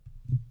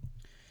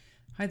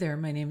Hi there,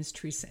 my name is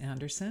Teresa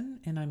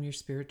Anderson, and I'm your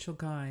spiritual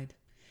guide.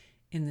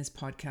 In this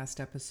podcast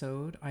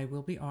episode, I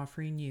will be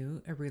offering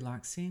you a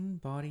relaxing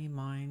body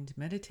mind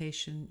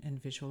meditation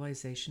and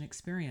visualization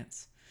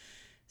experience.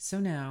 So,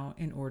 now,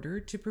 in order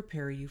to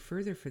prepare you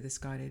further for this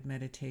guided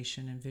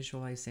meditation and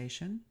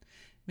visualization,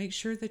 make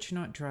sure that you're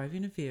not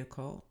driving a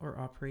vehicle or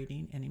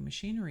operating any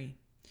machinery.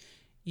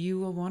 You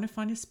will want to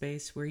find a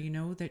space where you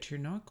know that you're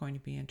not going to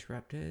be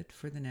interrupted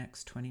for the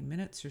next 20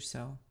 minutes or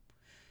so.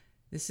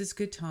 This is a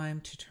good time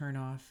to turn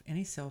off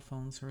any cell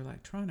phones or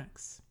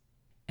electronics.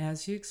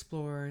 As you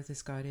explore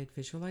this guided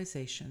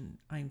visualization,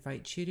 I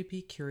invite you to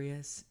be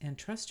curious and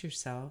trust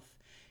yourself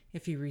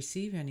if you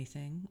receive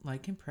anything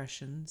like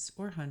impressions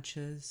or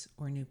hunches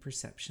or new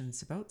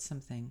perceptions about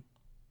something.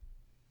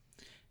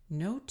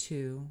 Note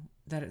too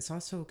that it's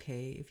also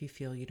okay if you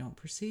feel you don't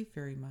perceive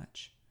very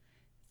much.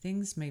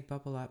 Things may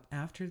bubble up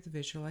after the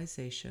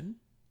visualization,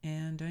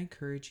 and I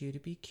encourage you to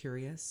be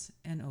curious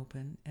and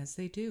open as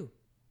they do.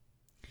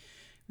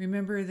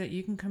 Remember that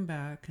you can come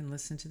back and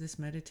listen to this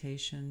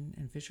meditation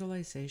and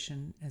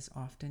visualization as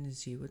often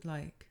as you would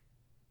like.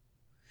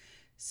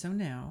 So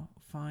now,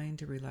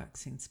 find a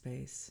relaxing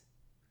space.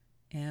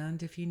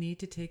 And if you need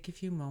to take a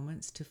few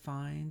moments to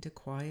find a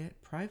quiet,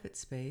 private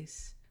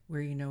space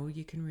where you know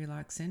you can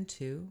relax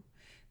into,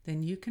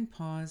 then you can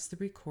pause the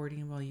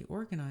recording while you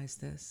organize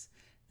this,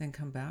 then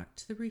come back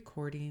to the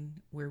recording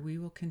where we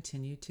will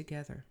continue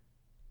together.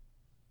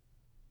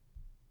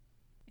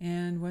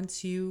 And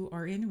once you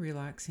are in a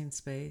relaxing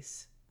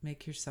space,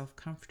 make yourself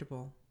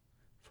comfortable.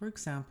 For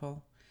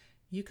example,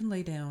 you can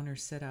lay down or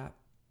sit up.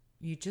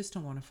 You just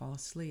don't want to fall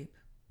asleep.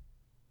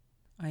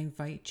 I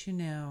invite you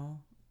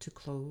now to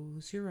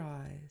close your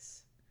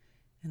eyes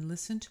and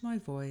listen to my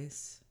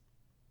voice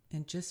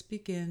and just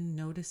begin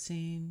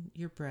noticing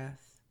your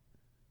breath.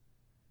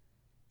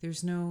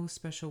 There's no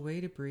special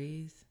way to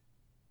breathe.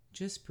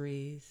 Just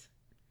breathe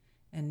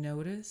and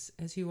notice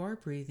as you are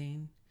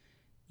breathing,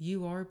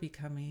 you are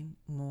becoming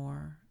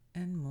more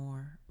and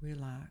more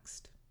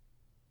relaxed.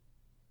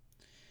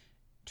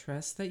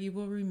 Trust that you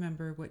will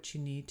remember what you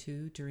need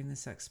to during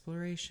this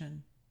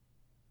exploration.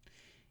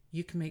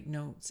 You can make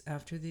notes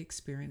after the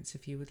experience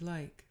if you would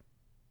like.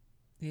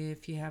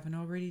 If you haven't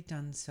already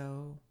done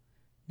so,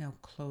 now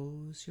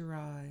close your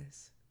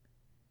eyes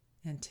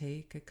and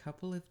take a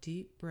couple of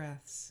deep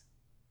breaths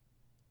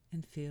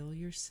and feel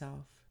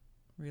yourself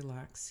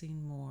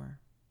relaxing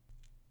more.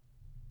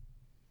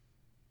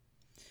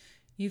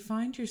 You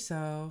find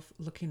yourself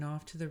looking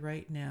off to the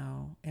right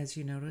now as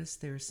you notice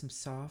there is some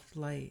soft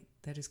light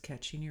that is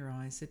catching your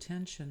eye's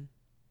attention.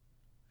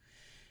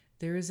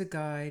 There is a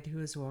guide who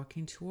is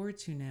walking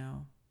towards you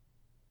now.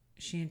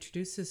 She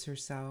introduces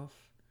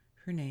herself.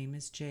 Her name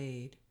is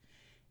Jade,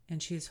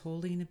 and she is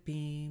holding a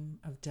beam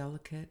of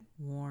delicate,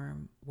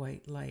 warm,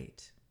 white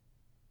light.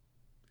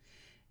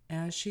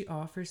 As she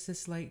offers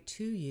this light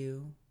to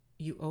you,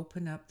 you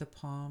open up the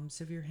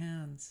palms of your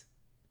hands.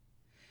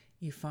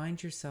 You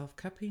find yourself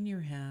cupping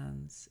your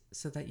hands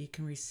so that you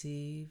can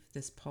receive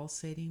this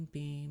pulsating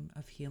beam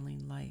of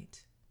healing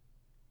light.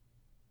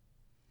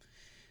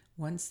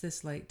 Once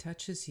this light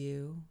touches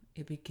you,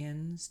 it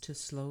begins to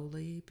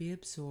slowly be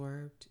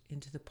absorbed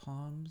into the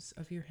palms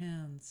of your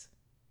hands.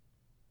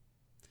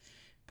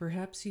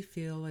 Perhaps you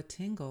feel a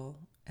tingle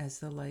as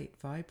the light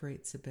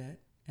vibrates a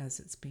bit as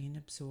it's being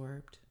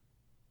absorbed.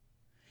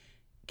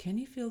 Can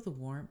you feel the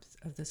warmth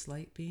of this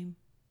light beam?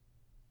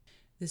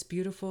 This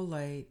beautiful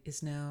light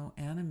is now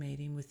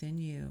animating within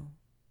you,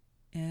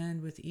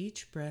 and with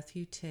each breath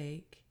you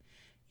take,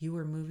 you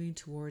are moving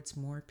towards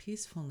more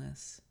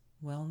peacefulness,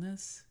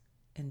 wellness,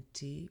 and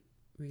deep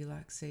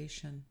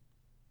relaxation.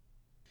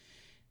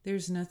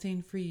 There's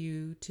nothing for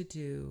you to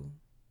do.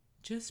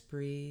 Just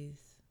breathe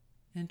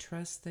and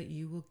trust that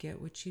you will get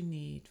what you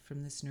need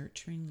from this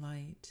nurturing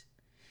light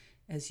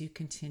as you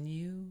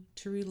continue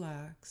to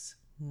relax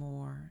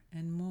more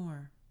and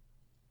more.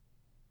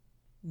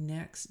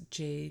 Next,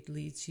 Jade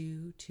leads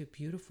you to a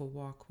beautiful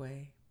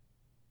walkway.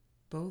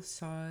 Both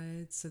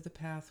sides of the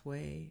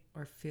pathway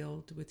are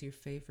filled with your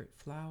favorite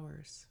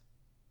flowers.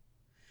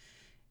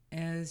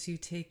 As you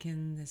take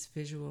in this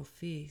visual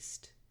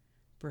feast,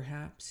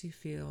 perhaps you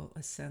feel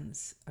a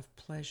sense of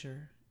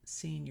pleasure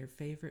seeing your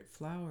favorite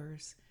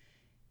flowers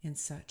in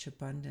such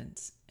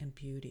abundance and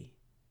beauty.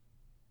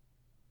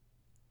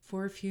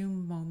 For a few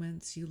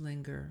moments you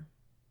linger,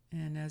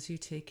 and as you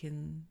take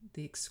in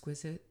the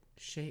exquisite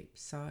shape,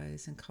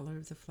 size, and color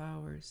of the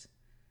flowers,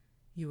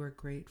 you are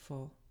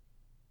grateful.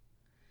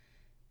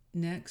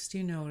 Next,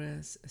 you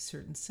notice a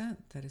certain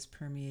scent that is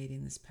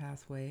permeating this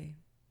pathway,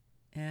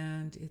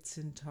 and it's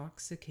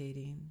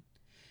intoxicating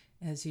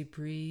as you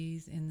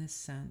breathe in this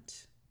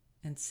scent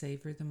and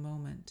savor the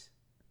moment.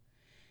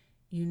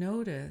 You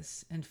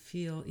notice and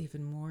feel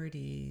even more at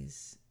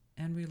ease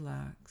and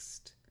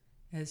relaxed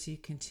as you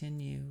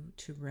continue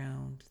to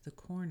round the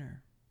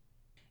corner.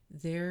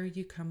 There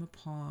you come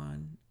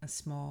upon a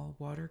small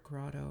water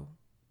grotto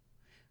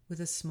with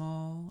a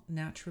small,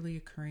 naturally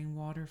occurring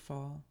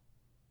waterfall.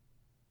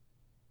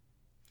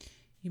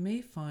 You may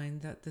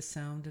find that the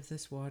sound of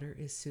this water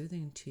is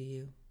soothing to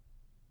you.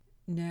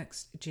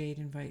 Next, Jade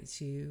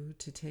invites you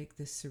to take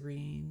this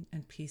serene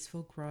and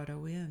peaceful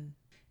grotto in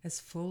as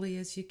fully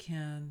as you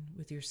can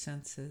with your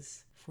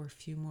senses for a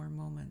few more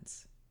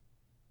moments.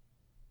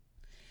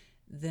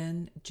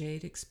 Then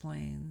Jade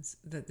explains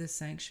that this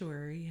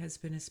sanctuary has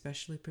been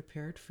especially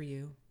prepared for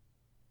you.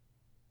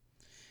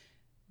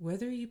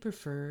 Whether you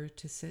prefer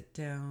to sit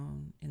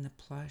down in the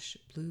plush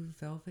blue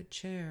velvet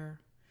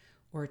chair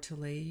or to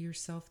lay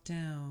yourself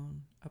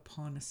down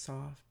upon a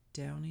soft,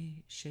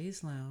 downy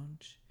chaise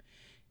lounge,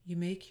 you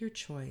make your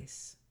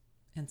choice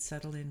and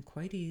settle in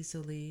quite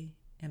easily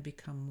and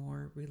become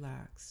more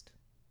relaxed.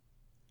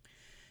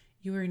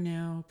 You are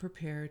now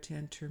prepared to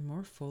enter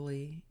more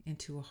fully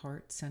into a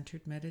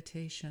heart-centered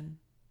meditation.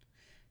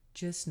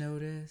 Just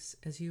notice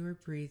as you are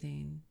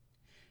breathing,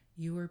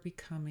 you are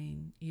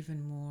becoming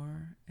even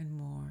more and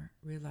more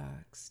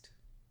relaxed.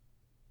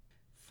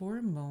 For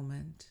a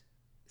moment,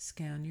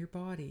 scan your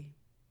body.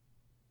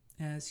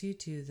 As you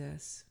do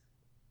this,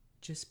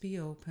 just be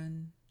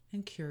open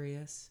and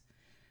curious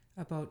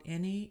about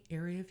any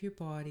area of your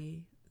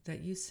body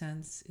that you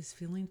sense is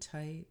feeling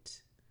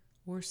tight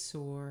or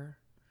sore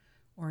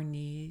or in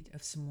need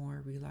of some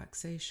more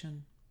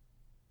relaxation.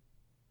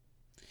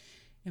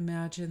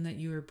 Imagine that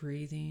you are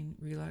breathing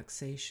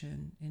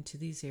relaxation into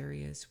these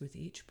areas with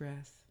each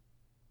breath.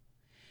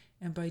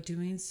 And by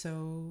doing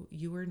so,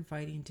 you are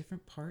inviting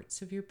different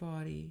parts of your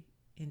body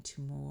into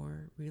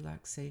more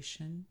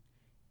relaxation,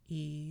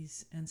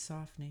 ease, and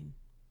softening.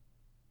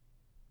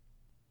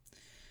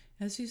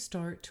 As you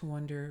start to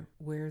wonder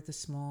where the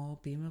small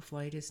beam of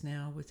light is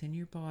now within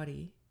your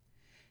body,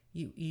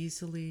 you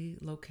easily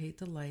locate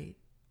the light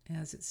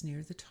as it's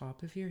near the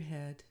top of your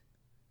head,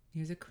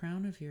 near the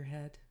crown of your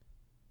head.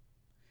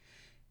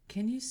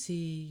 Can you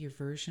see your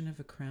version of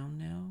a crown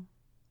now?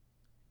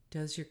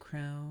 Does your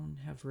crown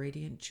have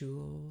radiant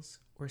jewels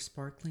or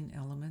sparkling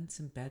elements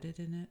embedded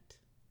in it?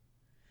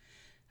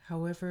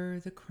 However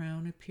the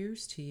crown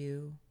appears to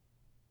you,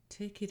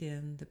 take it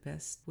in the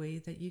best way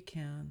that you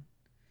can,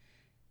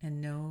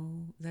 and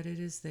know that it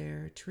is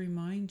there to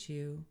remind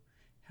you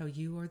how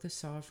you are the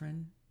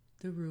sovereign,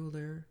 the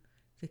ruler,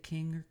 the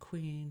king or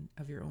queen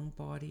of your own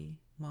body,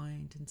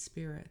 mind, and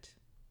spirit.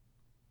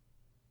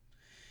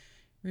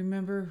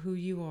 Remember who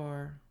you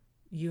are.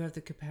 You have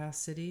the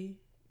capacity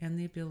and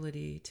the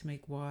ability to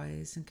make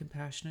wise and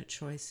compassionate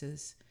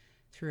choices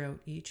throughout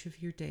each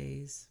of your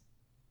days.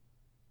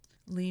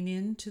 Lean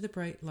into the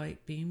bright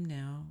light beam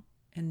now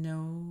and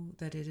know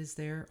that it is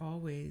there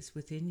always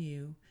within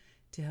you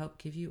to help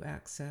give you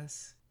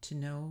access to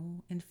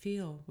know and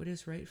feel what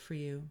is right for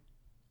you.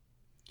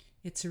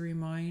 It's a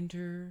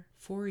reminder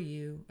for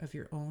you of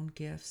your own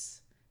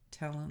gifts,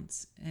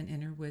 talents, and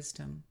inner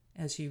wisdom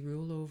as you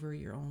rule over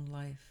your own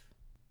life.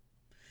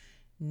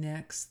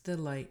 Next, the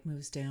light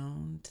moves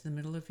down to the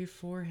middle of your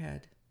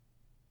forehead.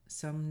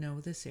 Some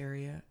know this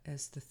area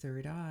as the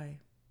third eye.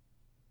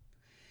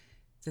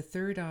 The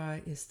third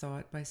eye is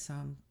thought by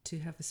some to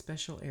have a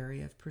special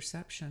area of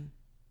perception.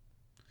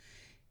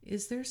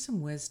 Is there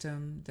some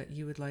wisdom that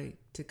you would like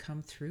to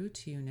come through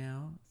to you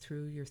now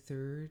through your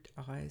third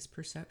eye's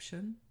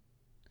perception?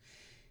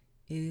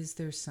 Is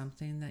there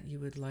something that you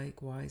would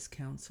like wise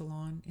counsel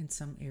on in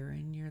some area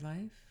in your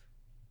life?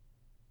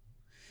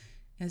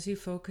 As you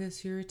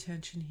focus your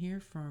attention here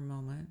for a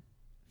moment,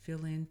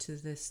 feel into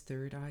this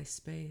third eye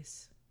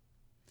space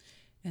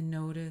and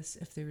notice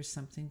if there is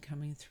something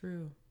coming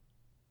through.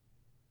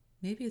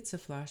 Maybe it's a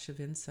flash of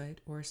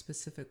insight or a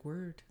specific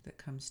word that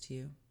comes to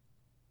you.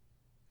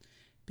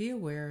 Be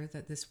aware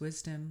that this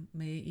wisdom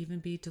may even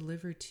be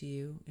delivered to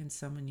you in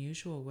some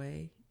unusual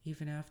way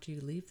even after you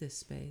leave this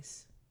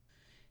space.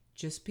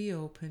 Just be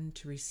open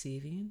to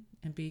receiving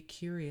and be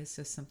curious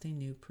as something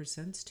new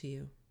presents to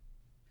you.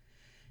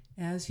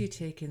 As you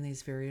take in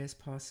these various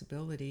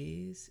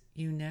possibilities,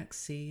 you next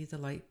see the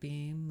light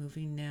beam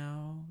moving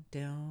now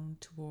down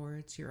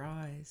towards your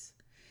eyes,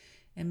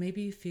 and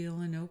maybe you feel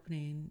an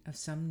opening of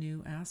some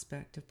new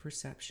aspect of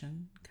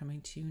perception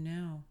coming to you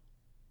now.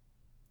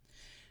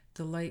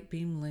 The light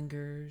beam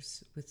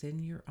lingers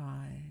within your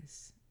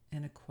eyes,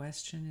 and a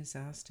question is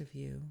asked of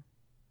you.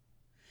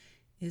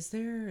 Is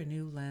there a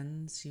new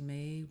lens you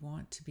may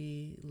want to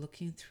be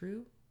looking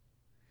through?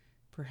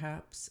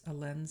 Perhaps a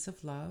lens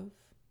of love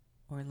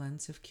or a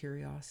lens of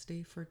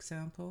curiosity, for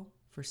example,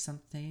 for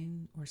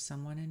something or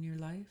someone in your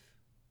life?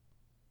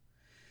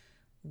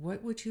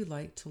 What would you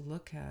like to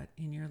look at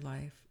in your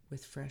life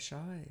with fresh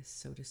eyes,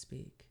 so to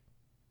speak?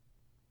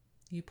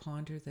 You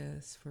ponder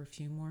this for a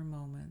few more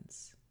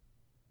moments,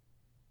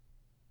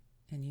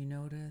 and you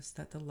notice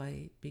that the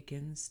light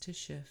begins to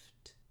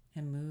shift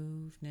and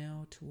move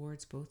now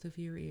towards both of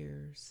your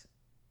ears.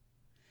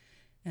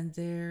 And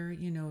there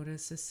you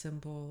notice a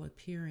symbol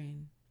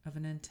appearing of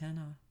an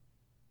antenna.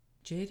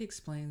 Jade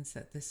explains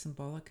that this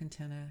symbolic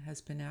antenna has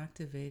been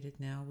activated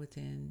now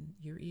within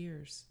your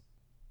ears.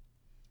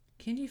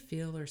 Can you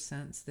feel or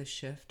sense this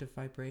shift of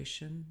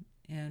vibration,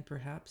 and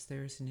perhaps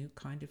there's a new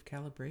kind of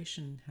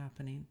calibration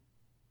happening?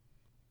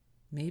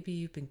 Maybe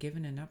you've been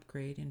given an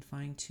upgrade in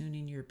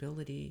fine-tuning your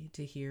ability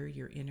to hear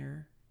your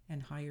inner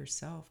and higher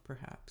self,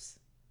 perhaps.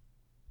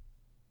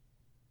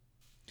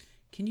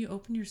 Can you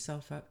open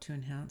yourself up to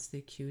enhance the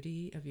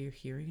acuity of your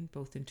hearing,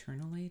 both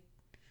internally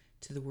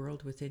to the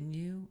world within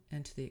you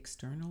and to the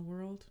external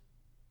world?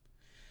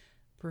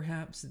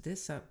 Perhaps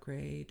this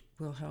upgrade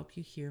will help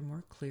you hear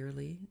more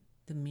clearly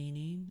the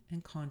meaning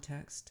and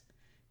context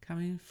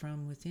coming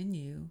from within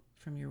you,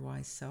 from your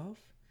wise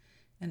self,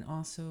 and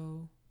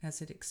also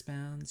as it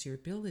expands your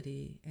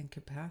ability and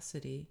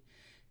capacity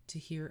to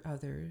hear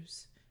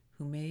others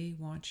who may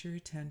want your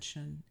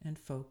attention and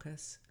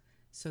focus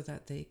so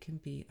that they can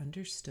be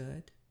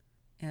understood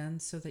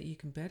and so that you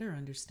can better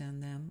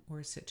understand them or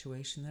a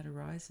situation that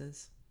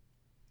arises.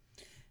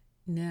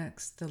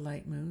 Next, the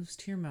light moves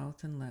to your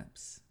mouth and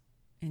lips,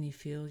 and you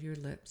feel your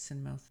lips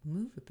and mouth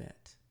move a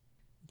bit.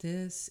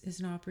 This is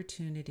an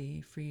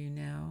opportunity for you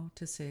now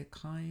to say a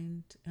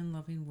kind and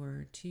loving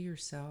word to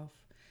yourself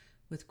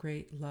with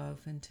great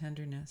love and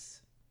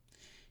tenderness.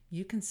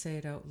 You can say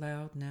it out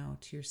loud now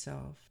to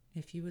yourself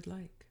if you would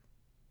like.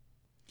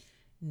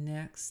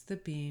 Next, the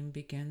beam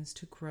begins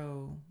to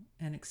grow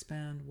and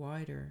expand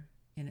wider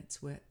in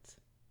its width.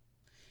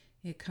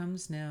 It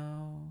comes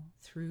now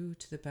through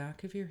to the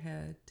back of your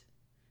head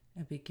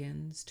and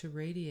begins to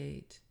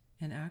radiate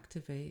and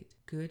activate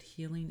good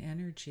healing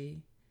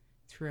energy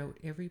throughout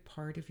every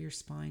part of your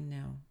spine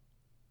now.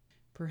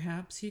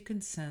 Perhaps you can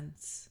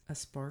sense a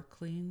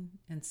sparkling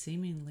and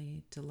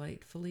seemingly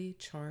delightfully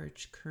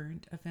charged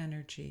current of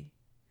energy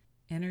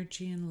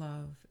and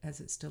love as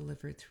it's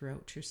delivered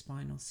throughout your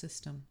spinal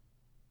system.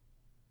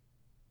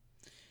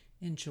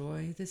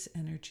 Enjoy this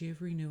energy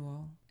of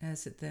renewal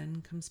as it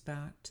then comes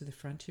back to the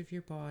front of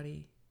your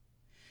body,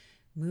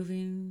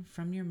 moving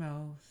from your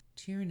mouth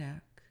to your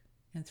neck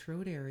and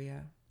throat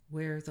area,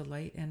 where the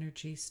light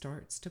energy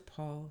starts to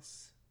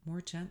pulse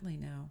more gently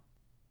now.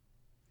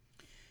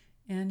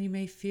 And you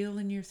may feel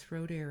in your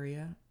throat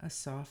area a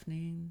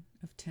softening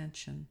of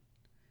tension,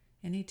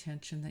 any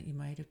tension that you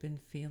might have been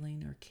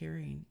feeling or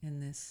carrying in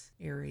this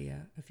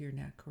area of your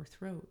neck or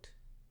throat.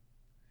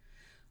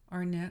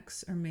 Our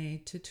necks are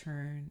made to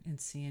turn and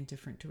see in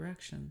different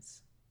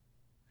directions.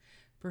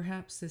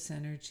 Perhaps this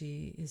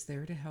energy is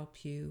there to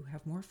help you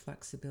have more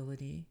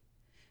flexibility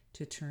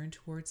to turn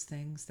towards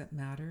things that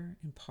matter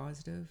in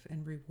positive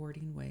and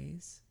rewarding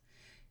ways,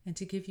 and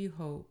to give you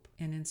hope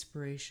and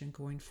inspiration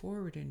going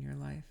forward in your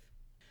life.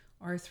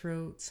 Our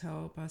throats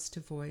help us to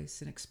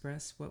voice and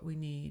express what we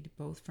need,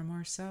 both from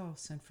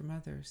ourselves and from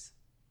others.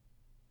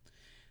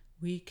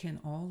 We can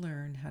all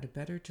learn how to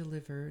better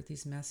deliver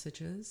these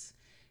messages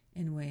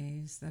in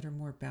ways that are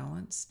more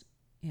balanced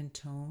in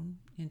tone,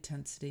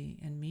 intensity,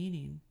 and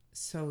meaning,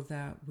 so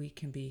that we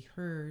can be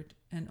heard,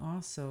 and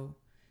also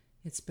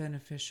it's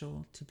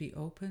beneficial to be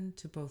open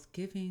to both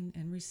giving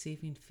and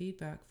receiving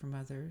feedback from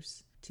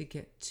others to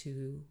get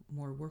to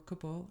more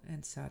workable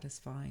and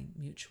satisfying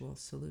mutual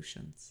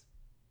solutions.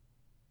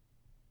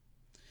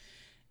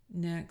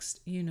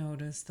 Next, you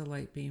notice the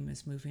light beam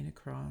is moving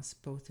across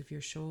both of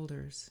your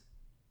shoulders.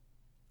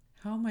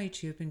 How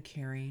might you have been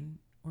carrying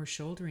or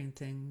shouldering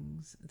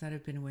things that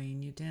have been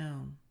weighing you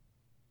down?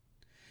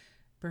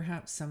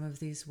 Perhaps some of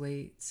these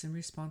weights and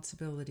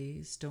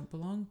responsibilities don't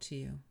belong to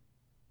you.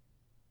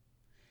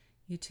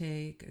 You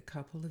take a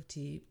couple of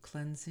deep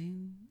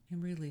cleansing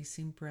and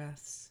releasing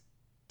breaths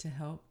to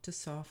help to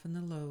soften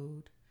the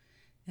load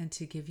and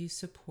to give you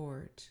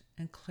support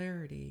and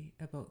clarity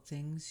about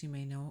things you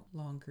may no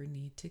longer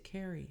need to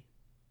carry.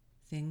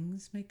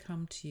 Things may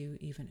come to you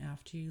even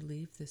after you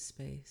leave this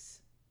space.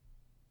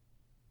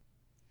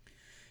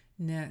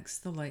 Next,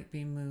 the light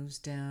beam moves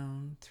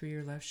down through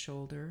your left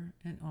shoulder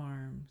and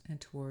arm and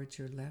towards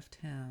your left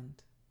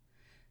hand.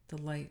 The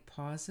light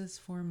pauses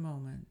for a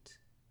moment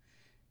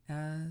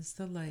as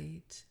the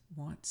light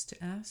wants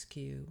to ask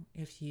you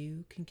if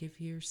you can give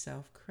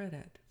yourself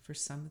credit for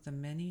some of the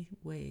many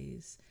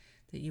ways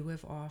that you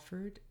have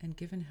offered and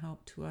given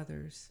help to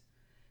others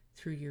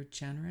through your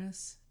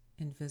generous,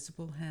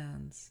 invisible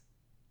hands.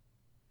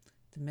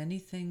 The many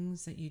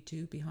things that you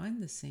do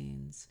behind the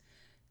scenes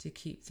to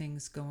keep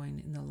things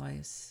going in the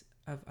lives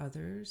of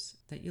others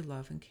that you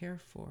love and care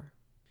for.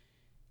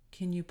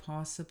 Can you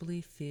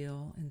possibly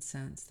feel and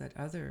sense that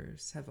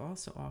others have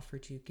also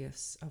offered you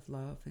gifts of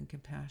love and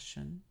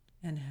compassion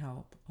and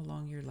help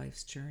along your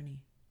life's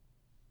journey?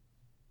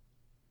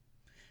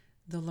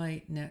 The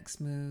light next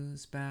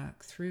moves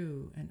back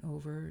through and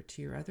over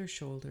to your other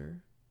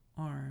shoulder,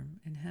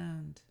 arm, and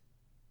hand.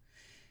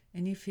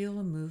 And you feel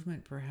a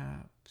movement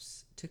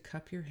perhaps to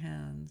cup your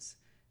hands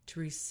to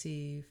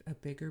receive a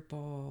bigger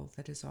ball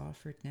that is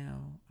offered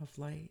now of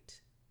light.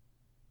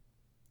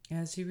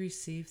 As you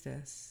receive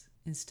this,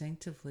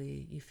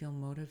 instinctively you feel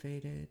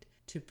motivated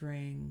to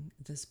bring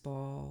this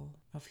ball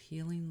of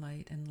healing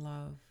light and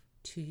love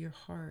to your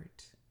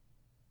heart.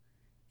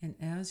 And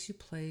as you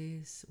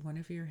place one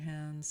of your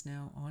hands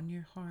now on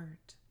your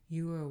heart,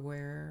 you are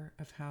aware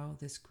of how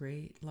this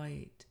great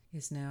light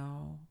is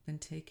now been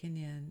taken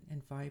in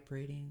and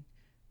vibrating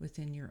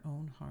within your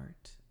own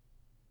heart.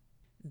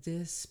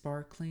 This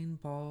sparkling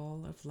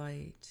ball of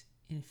light,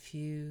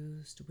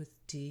 infused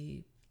with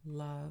deep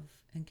love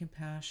and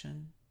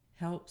compassion,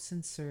 helps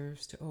and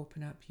serves to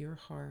open up your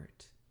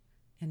heart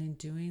And in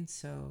doing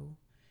so,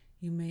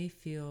 you may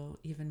feel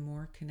even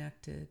more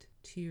connected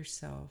to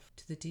yourself,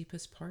 to the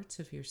deepest parts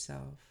of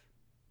yourself.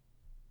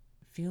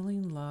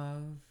 Feeling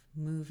love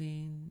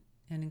moving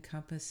and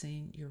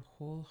encompassing your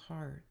whole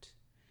heart,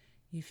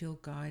 you feel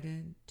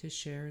guided to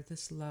share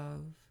this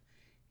love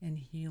and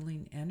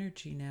healing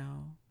energy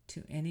now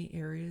to any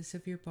areas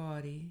of your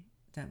body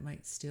that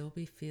might still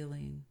be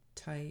feeling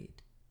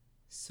tight,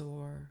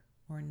 sore,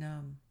 or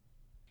numb.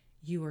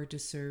 You are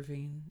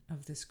deserving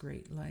of this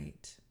great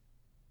light.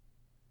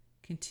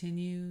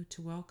 Continue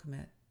to welcome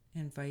it,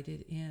 invite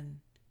it in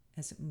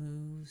as it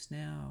moves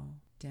now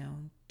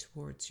down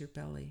towards your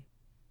belly.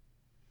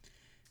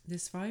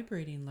 This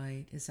vibrating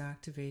light is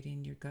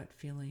activating your gut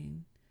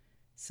feeling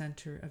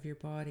center of your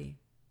body.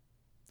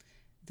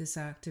 This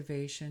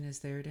activation is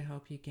there to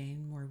help you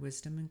gain more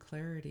wisdom and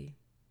clarity,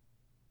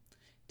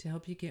 to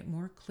help you get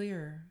more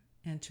clear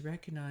and to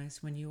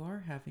recognize when you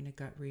are having a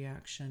gut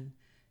reaction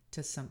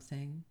to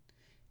something,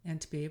 and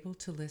to be able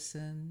to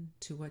listen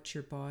to what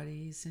your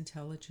body's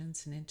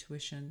intelligence and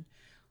intuition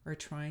are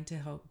trying to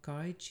help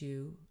guide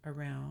you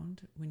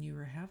around when you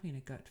are having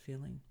a gut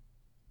feeling.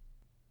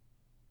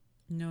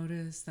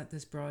 Notice that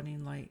this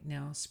broadening light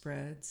now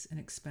spreads and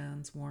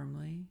expands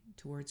warmly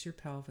towards your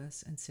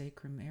pelvis and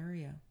sacrum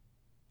area.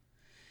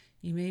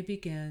 You may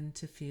begin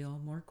to feel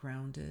more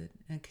grounded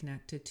and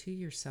connected to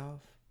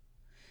yourself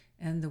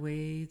and the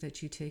way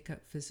that you take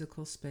up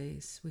physical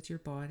space with your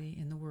body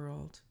in the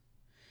world,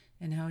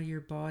 and how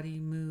your body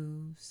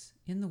moves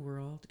in the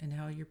world, and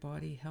how your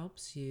body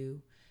helps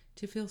you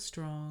to feel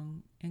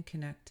strong and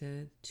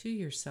connected to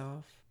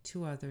yourself,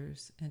 to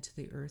others, and to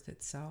the earth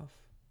itself.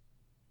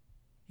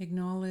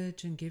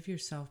 Acknowledge and give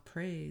yourself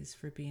praise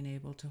for being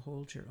able to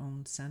hold your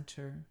own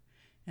center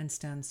and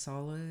stand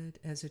solid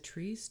as a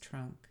tree's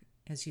trunk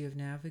as you have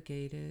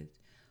navigated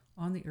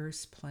on the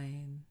earth's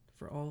plane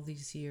for all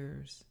these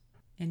years.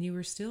 And you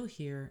are still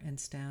here and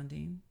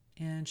standing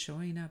and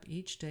showing up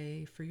each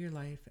day for your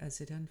life as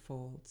it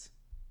unfolds.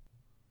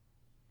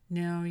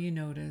 Now you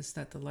notice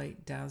that the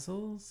light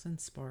dazzles and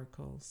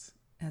sparkles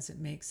as it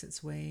makes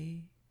its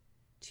way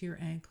to your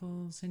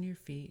ankles and your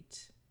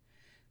feet,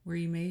 where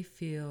you may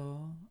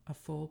feel a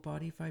full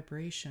body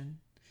vibration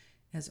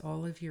as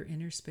all of your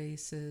inner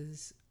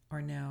spaces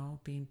are now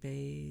being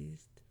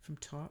bathed from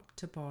top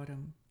to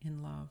bottom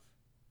in love.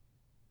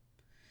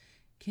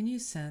 Can you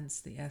sense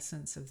the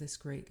essence of this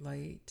great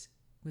light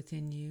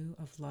within you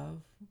of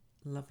love,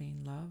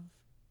 loving love?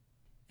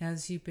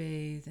 As you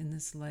bathe in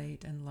this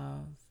light and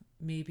love,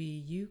 maybe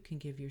you can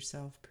give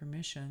yourself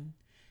permission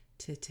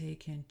to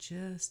take in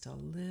just a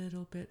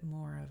little bit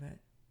more of it.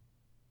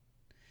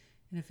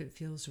 And if it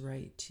feels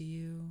right to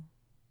you,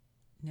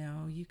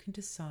 now you can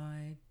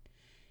decide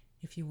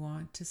if you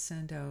want to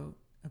send out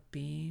a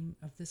beam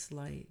of this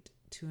light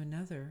to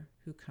another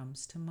who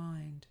comes to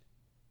mind.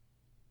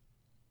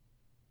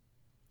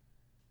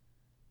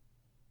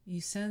 You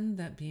send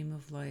that beam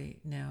of light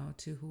now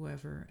to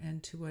whoever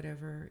and to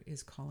whatever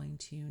is calling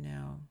to you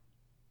now.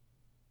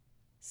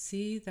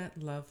 See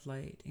that love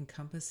light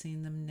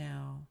encompassing them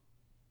now,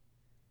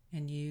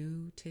 and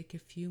you take a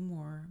few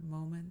more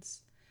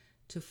moments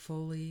to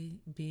fully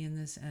be in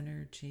this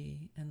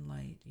energy and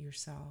light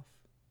yourself.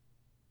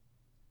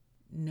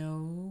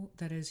 Know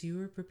that as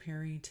you are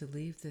preparing to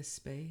leave this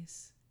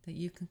space, that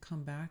you can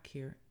come back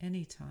here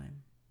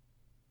anytime.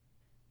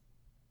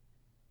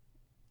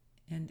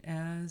 And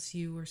as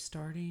you are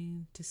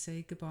starting to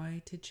say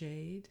goodbye to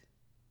Jade,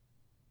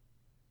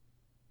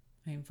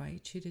 I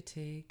invite you to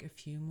take a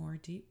few more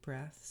deep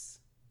breaths.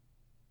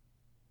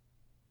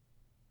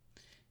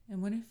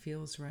 And when it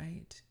feels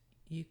right,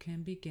 you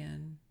can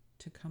begin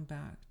to come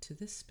back to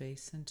this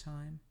space and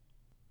time.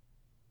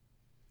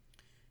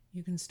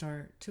 You can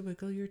start to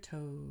wiggle your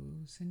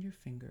toes and your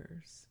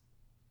fingers,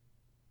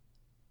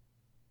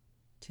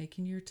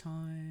 taking your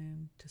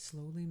time to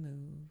slowly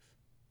move.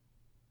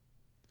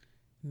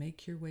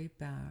 Make your way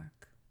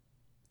back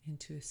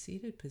into a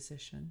seated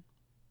position.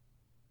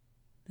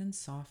 Then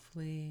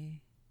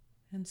softly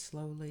and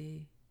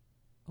slowly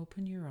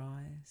open your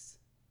eyes.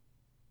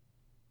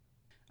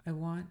 I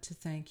want to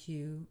thank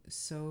you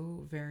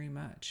so very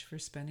much for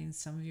spending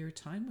some of your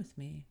time with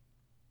me.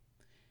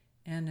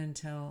 And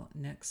until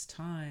next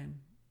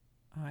time,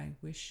 I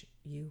wish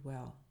you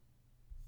well.